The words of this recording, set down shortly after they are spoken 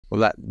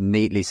Well, that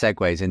neatly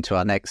segues into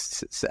our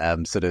next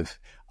sort of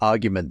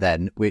argument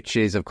then, which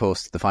is, of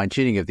course, the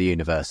fine-tuning of the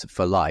universe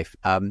for life.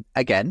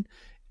 Again,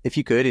 if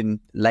you could,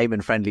 in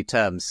layman-friendly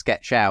terms,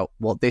 sketch out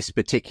what this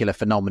particular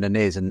phenomenon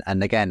is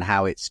and again,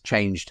 how it's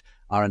changed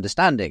our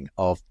understanding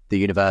of the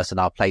universe and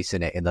our place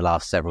in it in the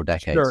last several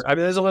decades. Sure. I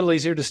mean, it's a little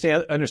easier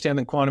to understand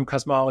than quantum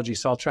cosmology,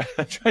 so I'll try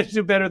to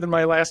do better than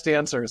my last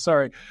answer.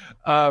 Sorry.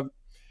 Hoyle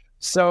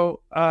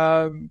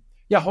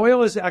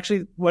is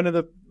actually one of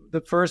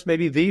the first,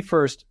 maybe the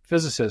first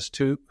physicist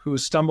who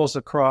stumbles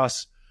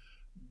across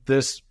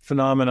this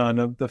phenomenon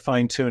of the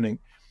fine-tuning.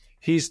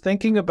 He's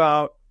thinking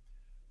about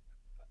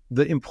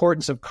the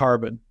importance of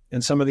carbon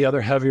and some of the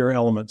other heavier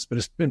elements,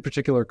 but in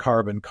particular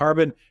carbon.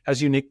 Carbon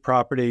has unique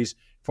properties,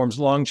 forms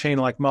long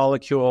chain-like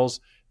molecules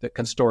that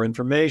can store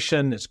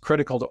information. It's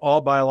critical to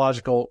all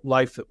biological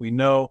life that we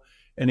know.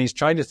 And he's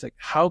trying to think,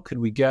 how can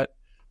we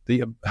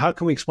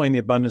explain the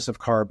abundance of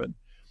carbon?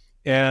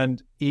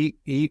 And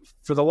he,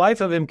 for the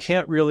life of him,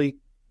 can't really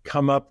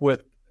come up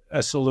with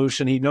a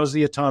solution. He knows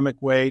the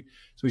atomic weight,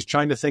 so he's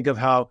trying to think of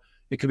how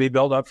it could be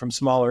built up from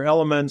smaller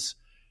elements.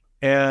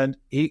 And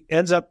he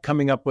ends up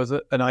coming up with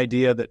an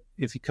idea that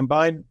if you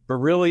combine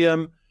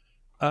beryllium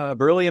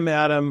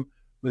atom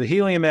with a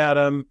helium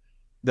atom,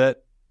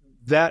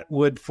 that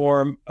would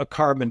form a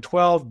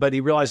carbon-12. But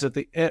he realized that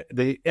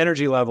the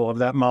energy level of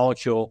that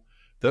molecule,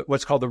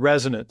 what's called the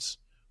resonance,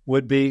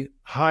 would be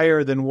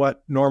higher than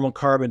what normal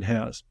carbon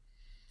has.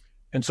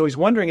 And so he's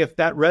wondering if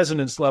that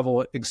resonance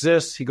level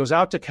exists. He goes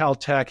out to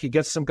Caltech. He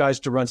gets some guys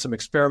to run some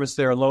experiments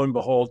there. And lo and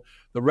behold,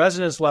 the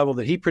resonance level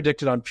that he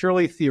predicted on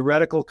purely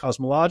theoretical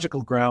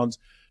cosmological grounds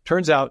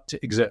turns out to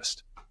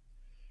exist.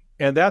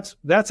 And that's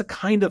a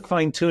kind of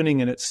fine-tuning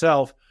in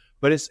itself,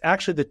 but it's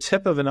actually the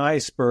tip of an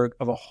iceberg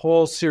of a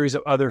whole series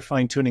of other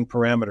fine-tuning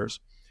parameters.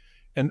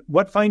 And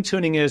what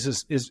fine-tuning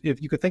is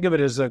if you could think of it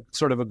as a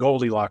sort of a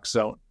Goldilocks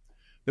zone,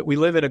 that we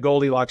live in a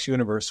Goldilocks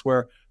universe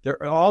where there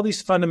are all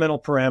these fundamental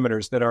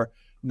parameters that are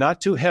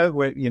not too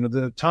heavy.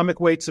 The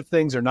atomic weights of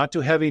things are not too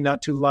heavy,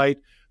 not too light.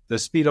 The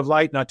speed of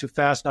light, not too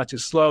fast, not too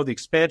slow. The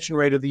expansion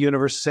rate of the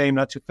universe, same,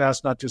 not too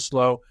fast, not too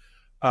slow.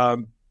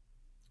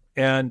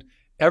 And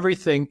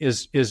everything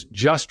is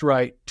just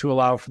right to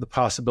allow for the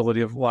possibility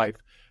of life.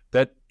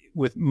 That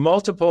with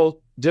multiple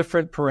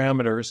different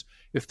parameters,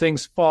 if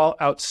things fall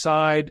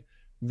outside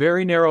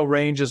very narrow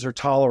ranges or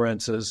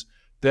tolerances,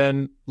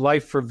 then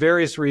life for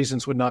various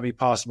reasons would not be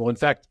possible. In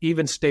fact,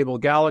 even stable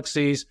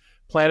galaxies,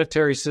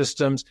 planetary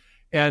systems,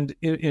 and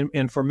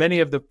for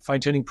many of the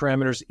fine-tuning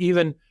parameters,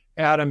 even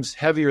atoms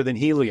heavier than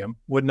helium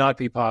would not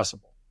be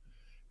possible.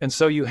 And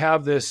so you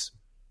have this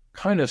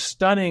kind of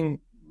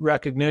stunning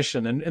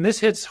recognition. And this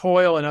hits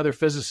Hoyle and other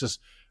physicists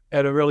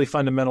at a really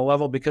fundamental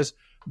level because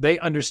they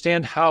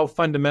understand how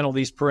fundamental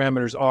these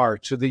parameters are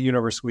to the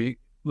universe we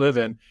live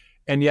in.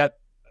 And yet,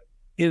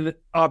 in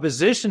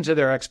opposition to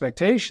their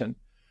expectation,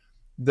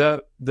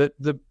 the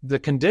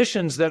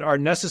conditions that are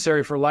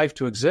necessary for life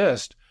to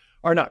exist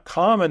are not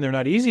common. They're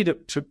not easy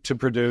to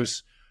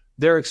produce.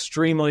 They're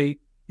extremely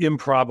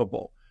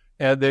improbable.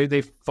 And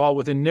they fall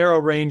within narrow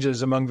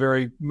ranges among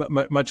very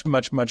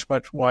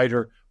much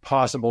wider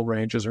possible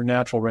ranges or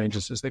natural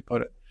ranges, as they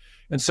put it.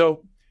 And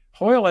so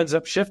Hoyle ends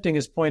up shifting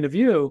his point of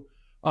view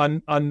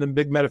on the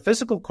big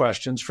metaphysical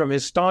questions from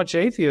his staunch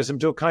atheism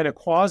to a kind of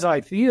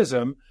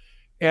quasi-theism,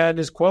 and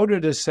is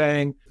quoted as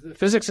saying,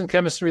 physics and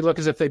chemistry look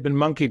as if they've been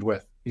monkeyed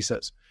with, he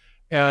says,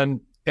 and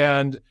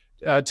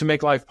to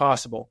make life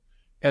possible.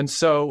 And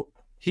so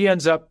he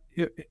ends up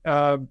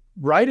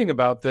writing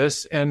about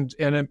this and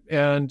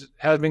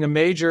having a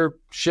major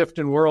shift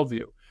in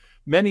worldview.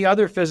 Many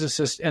other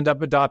physicists end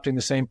up adopting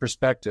the same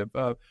perspective.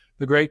 The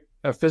great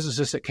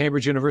physicist at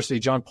Cambridge University,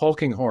 John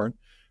Polkinghorne,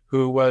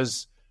 who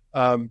was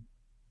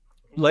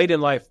late in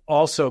life,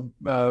 also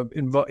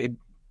he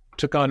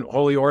took on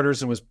holy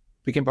orders and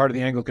became part of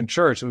the Anglican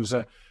Church. He was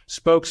a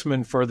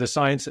spokesman for the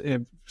science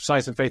and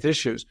faith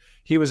issues.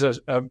 He was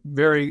a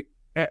very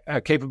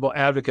capable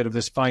advocate of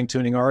this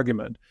fine-tuning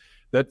argument,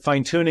 that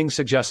fine-tuning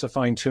suggests a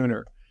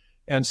fine-tuner.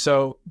 And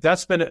so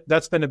that's been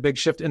a big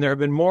shift. And there have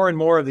been more and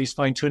more of these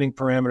fine-tuning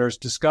parameters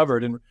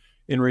discovered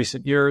in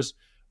recent years.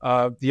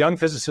 The young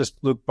physicist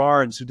Luke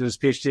Barnes, who did his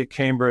PhD at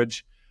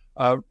Cambridge,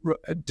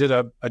 did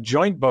a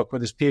joint book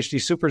with his PhD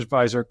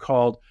supervisor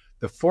called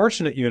The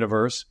Fortunate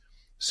Universe.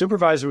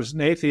 Supervisor was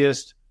an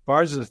atheist.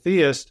 Barnes is a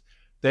theist.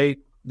 They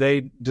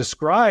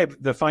describe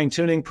the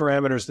fine-tuning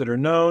parameters that are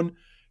known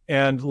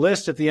and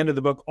list at the end of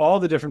the book all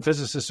the different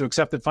physicists who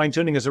accept that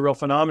fine-tuning is a real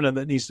phenomenon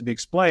that needs to be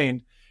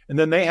explained. And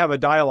then they have a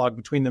dialogue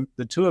between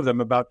the two of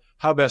them about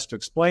how best to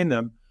explain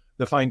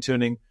the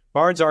fine-tuning.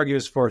 Barnes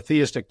argues for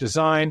theistic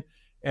design,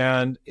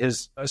 and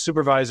his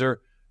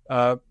supervisor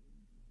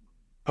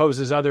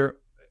poses other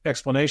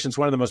explanations.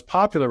 One of the most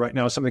popular right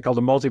now is something called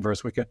the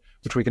multiverse,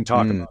 which we can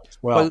talk about as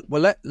well.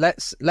 Well,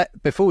 let's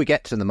before we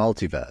get to the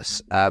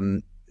multiverse,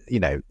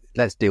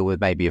 let's deal with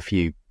maybe a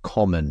few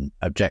common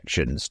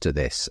objections to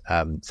this,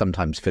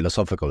 sometimes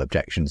philosophical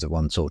objections of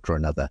one sort or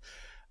another.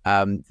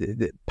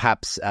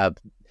 Perhaps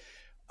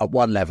at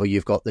one level,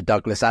 you've got the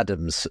Douglas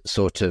Adams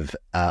sort of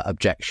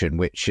objection,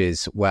 which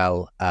is,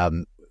 well,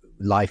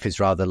 life is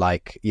rather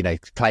like,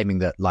 claiming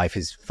that life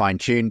is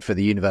fine-tuned for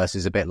the universe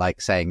is a bit like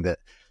saying that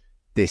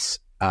this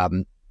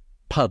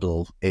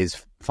puddle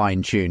is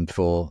fine-tuned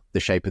for the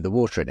shape of the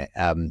water in it.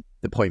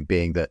 The point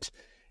being that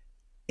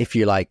if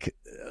you like,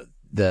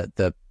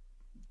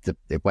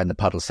 when the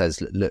puddle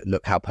says,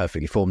 look how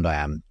perfectly formed I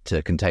am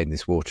to contain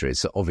this water,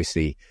 it's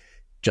obviously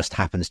just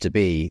happens to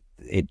be,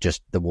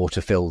 the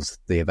water fills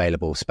the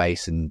available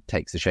space and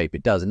takes the shape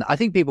it does. And I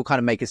think people kind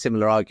of make a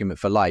similar argument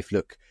for life.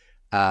 Look,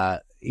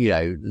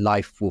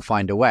 life will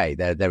find a way.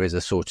 There is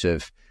a sort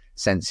of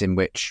sense in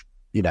which,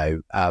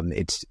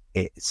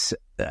 it's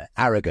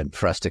arrogant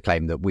for us to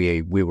claim that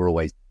we were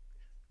always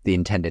the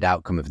intended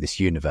outcome of this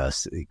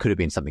universe. It could have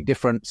been something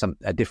different.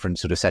 A different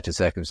sort of set of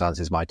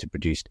circumstances might have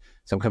produced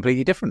some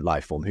completely different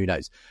life form. Who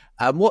knows?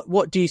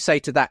 What do you say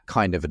to that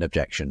kind of an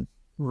objection?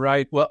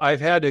 Right. Well,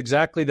 I've had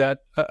exactly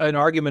that, an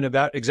argument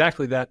about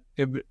exactly that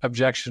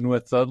objection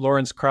with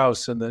Lawrence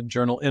Krauss in the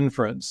journal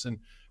Inference. And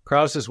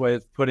Krauss's way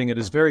of putting it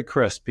is very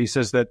crisp. He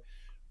says that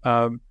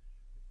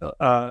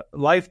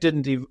life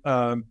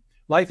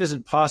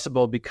isn't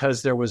possible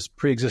because there was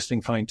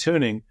pre-existing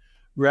fine-tuning.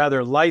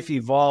 Rather, life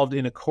evolved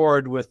in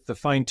accord with the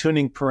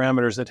fine-tuning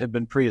parameters that had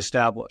been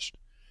pre-established.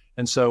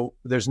 And so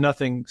there's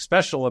nothing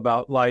special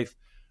about life.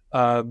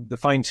 The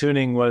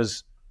fine-tuning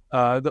was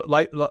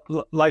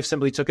life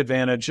simply took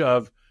advantage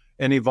of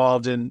and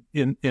evolved in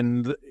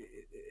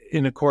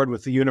accord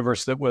with the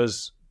universe that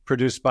was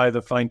produced by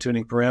the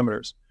fine-tuning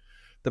parameters.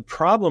 The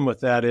problem with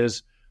that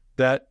is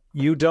that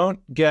you don't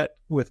get,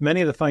 with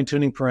many of the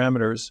fine-tuning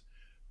parameters,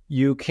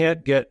 you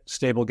can't get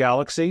stable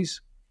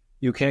galaxies.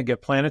 You can't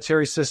get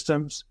planetary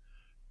systems.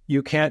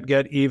 You can't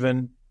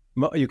even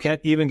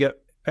get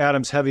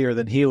atoms heavier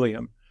than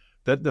helium.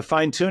 That the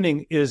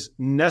fine-tuning is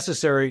a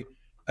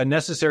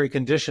necessary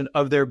condition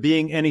of there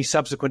being any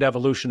subsequent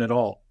evolution at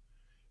all.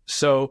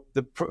 So,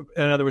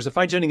 in other words, the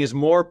fine-tuning is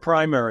more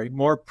prior.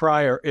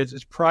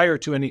 It's prior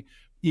to any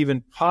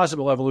even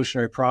possible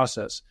evolutionary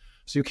process.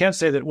 So you can't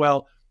say that,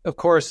 well, of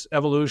course,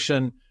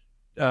 evolution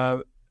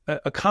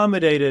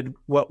accommodated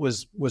what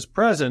was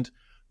present.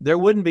 There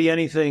wouldn't be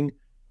anything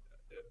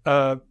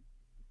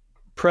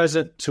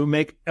present to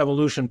make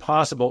evolution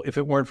possible if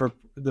it weren't for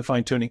the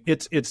fine-tuning.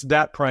 It's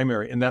that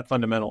primary and that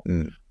fundamental.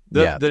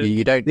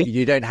 You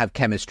don't have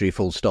chemistry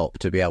full stop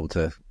to be able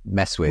to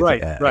mess with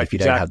if you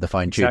don't have the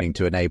fine-tuning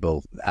to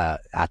enable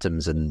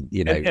atoms and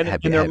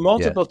and there are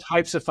multiple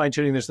types of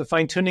fine-tuning. There's the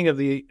fine-tuning of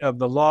the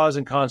laws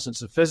and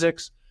constants of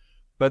physics,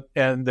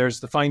 and there's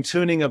the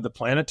fine-tuning of the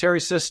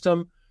planetary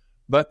system.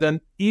 But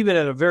then even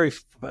at a very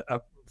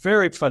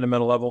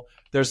fundamental level,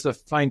 there's the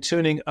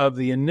fine-tuning of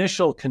the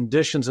initial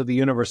conditions of the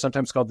universe,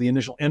 sometimes called the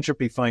initial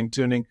entropy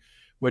fine-tuning,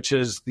 which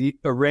is the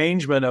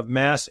arrangement of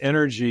mass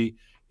energy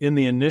in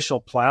the initial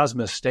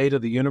plasma state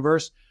of the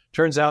universe.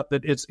 Turns out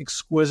that it's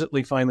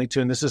exquisitely finely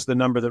tuned. This is the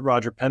number that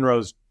Roger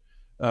Penrose,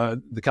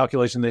 the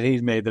calculation that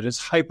he made, that it's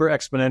hyper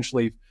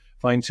exponentially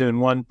fine-tuned,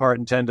 1 part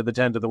in 10 to the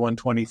 10 to the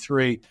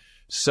 123.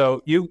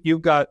 So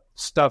you've got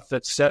stuff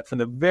that's set from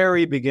the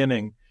very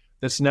beginning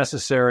that's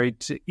necessary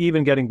to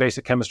even getting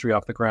basic chemistry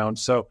off the ground.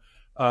 So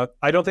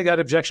I don't think that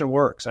objection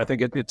works. I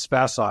think it's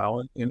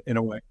facile in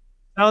a way.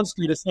 Sounds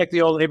good. It's like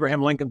the old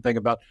Abraham Lincoln thing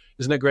about,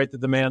 isn't it great that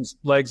the man's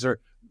legs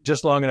are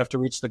just long enough to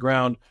reach the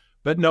ground?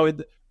 But no,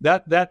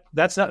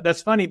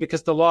 that's funny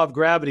because the law of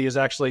gravity is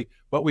actually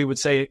what we would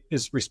say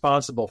is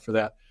responsible for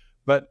that.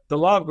 But the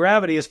law of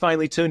gravity is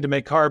finely tuned to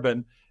make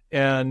carbon,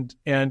 and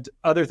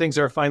other things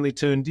are finely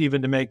tuned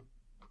even to make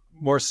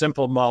more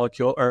simple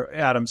molecule or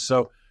atoms.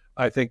 So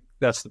I think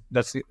I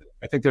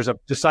think there's a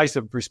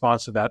decisive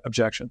response to that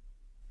objection.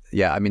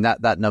 Yeah, I mean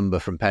that number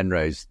from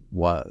Penrose,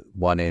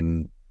 one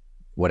in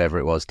whatever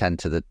it was, 10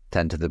 to the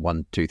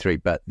 1, 2, 3.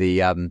 But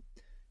the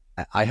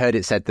I heard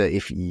it said that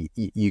if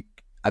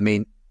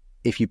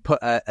you put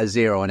a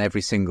zero on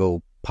every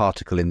single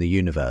particle in the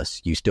universe,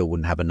 you still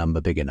wouldn't have a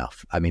number big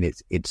enough. I mean,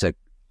 it's a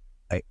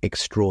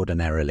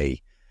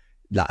extraordinarily,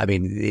 I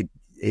mean,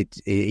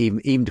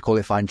 even to call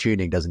it fine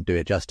tuning doesn't do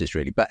it justice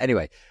really. But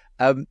anyway,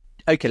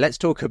 okay, let's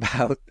talk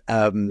about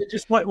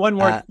just one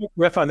more quick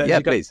riff on that. Yeah,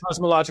 please.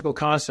 Cosmological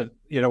constant,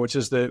 which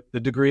is the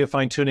degree of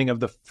fine tuning of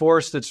the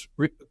force that's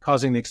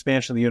causing the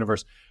expansion of the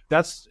universe.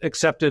 That's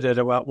accepted at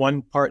about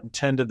 1 part in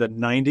 10 to the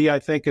 90, I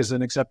think, is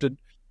an accepted.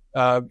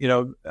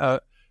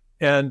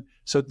 And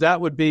so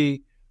that would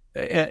be,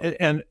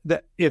 and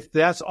that if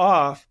that's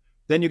off,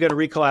 then you get a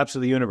recollapse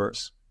of the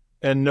universe,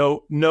 and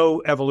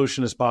no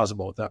evolution is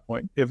possible at that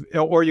point.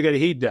 Or you get a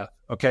heat death.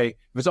 Okay, if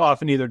it's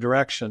off in either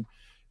direction.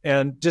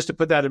 And just to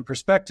put that in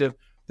perspective,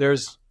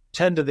 there's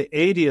 10 to the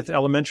 80th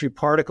elementary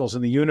particles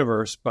in the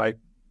universe by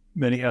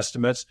many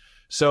estimates.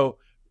 So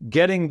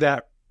getting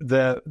that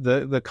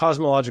the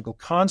cosmological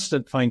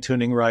constant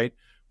fine-tuning right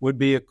would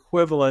be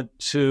equivalent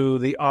to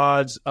the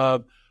odds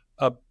of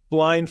a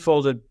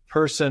blindfolded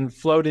person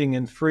floating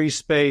in free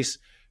space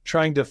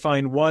trying to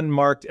find one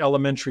marked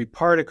elementary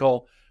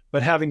particle,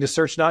 but having to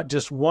search not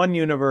just one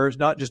universe,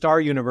 not just our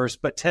universe,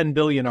 but 10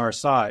 billion our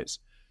size.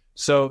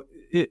 So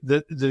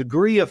the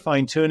degree of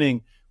fine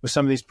tuning with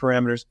some of these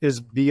parameters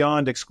is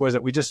beyond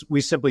exquisite.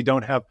 We simply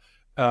don't have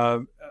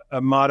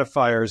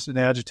modifiers and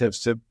adjectives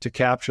to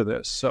capture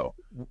this. So,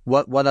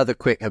 one other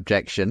quick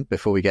objection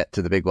before we get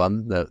to the big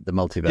one, the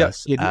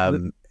multiverse.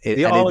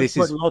 The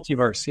all-important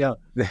multiverse. Yeah.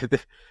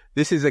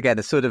 This is, again,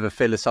 a sort of a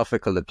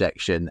philosophical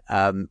objection,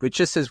 which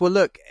just says, well,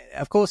 look,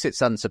 of course it's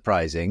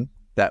unsurprising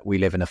that we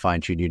live in a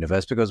fine-tuned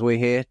universe because we're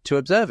here to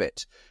observe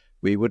it.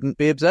 We wouldn't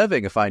be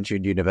observing a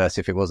fine-tuned universe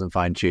if it wasn't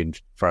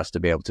fine-tuned for us to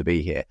be able to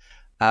be here.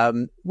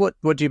 What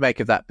do you make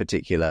of that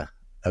particular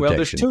objection? Well,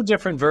 there's two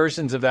different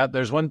versions of that.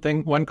 There's one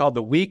called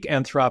the weak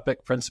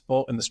anthropic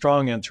principle and the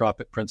strong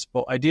anthropic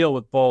principle. I deal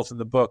with both in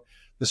the book.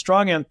 The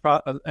strong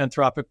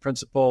anthropic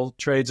principle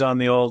trades on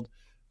the old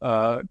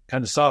kind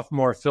of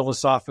sophomore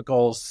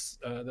philosophical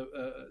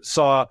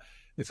saw.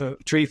 If a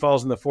tree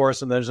falls in the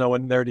forest and there's no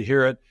one there to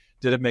hear it,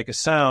 did it make a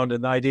sound?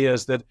 And the idea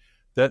is that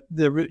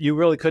you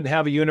really couldn't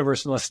have a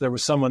universe unless there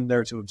was someone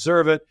there to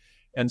observe it.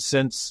 And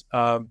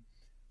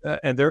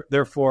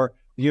therefore,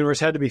 the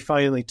universe had to be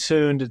finely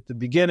tuned at the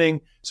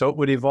beginning, so it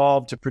would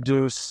evolve to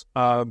produce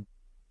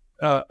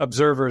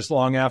observers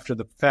long after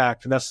the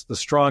fact. And that's the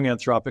strong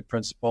anthropic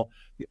principle.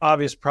 The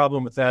obvious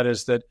problem with that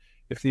is that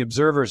if the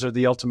observers are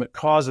the ultimate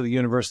cause of the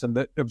universe, then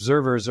the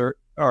observers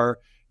are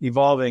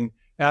evolving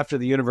after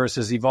the universe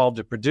has evolved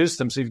to produce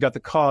them. So you've got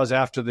the cause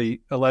after the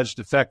alleged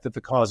effect that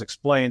the cause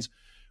explains,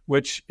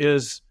 which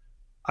is,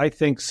 I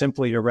think,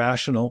 simply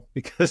irrational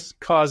because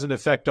cause and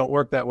effect don't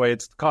work that way.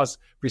 It's the cause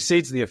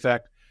precedes the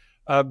effect.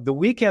 The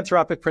weak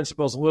anthropic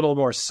principle is a little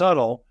more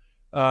subtle.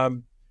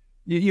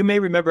 You may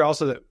remember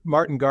also that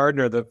Martin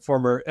Gardner, the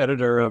former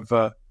editor of,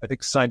 I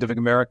think, Scientific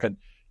American,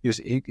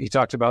 he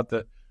talked about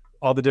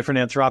all the different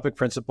anthropic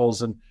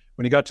principles. And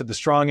when he got to the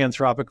strong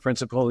anthropic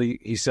principle,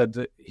 he said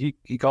that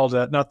he called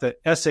that not the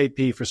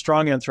SAP for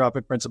strong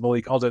anthropic principle.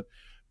 He called it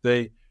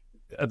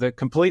the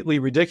completely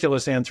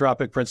ridiculous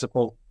anthropic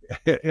principle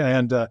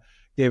and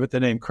gave it the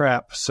name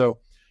crap. So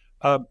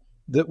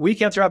the weak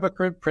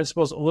anthropic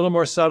principle is a little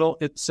more subtle.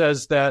 It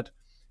says that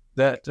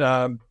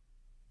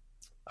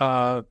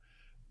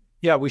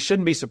we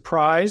shouldn't be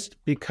surprised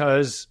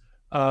because,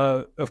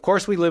 of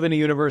course, we live in a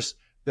universe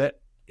that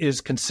is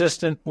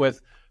consistent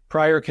with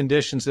prior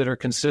conditions that are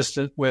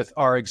consistent with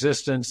our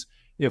existence.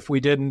 If we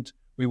didn't,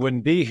 we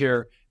wouldn't be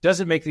here. It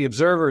doesn't make the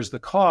observers the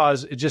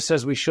cause. It just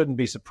says we shouldn't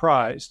be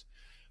surprised.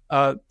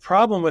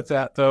 Problem with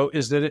that, though,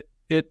 is that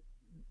it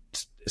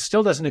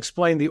still doesn't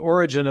explain the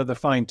origin of the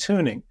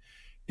fine-tuning.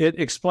 It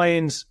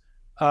explains,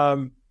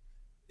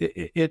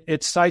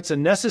 it cites a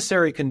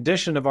necessary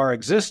condition of our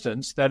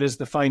existence, that is,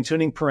 the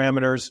fine-tuning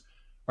parameters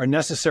are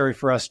necessary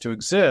for us to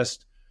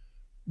exist,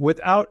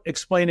 without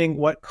explaining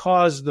what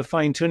caused the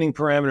fine-tuning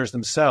parameters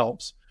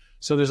themselves.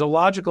 So there's a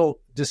logical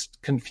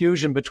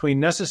confusion between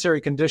necessary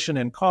condition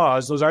and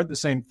cause. Those aren't the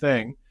same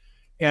thing.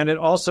 And it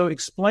also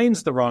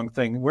explains the wrong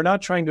thing. We're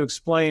not trying to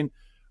explain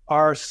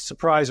our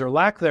surprise or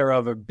lack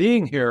thereof of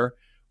being here,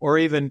 or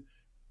even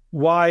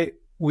why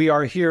we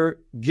are here,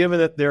 given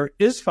that there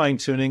is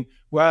fine-tuning.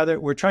 Rather,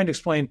 we're trying to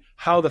explain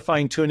how the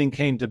fine-tuning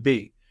came to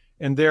be.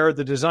 And there,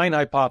 the design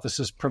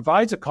hypothesis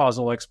provides a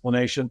causal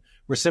explanation.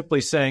 We're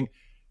simply saying,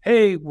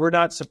 hey, we're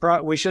not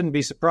surprised, we shouldn't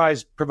be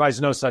surprised,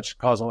 provides no such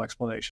causal explanation.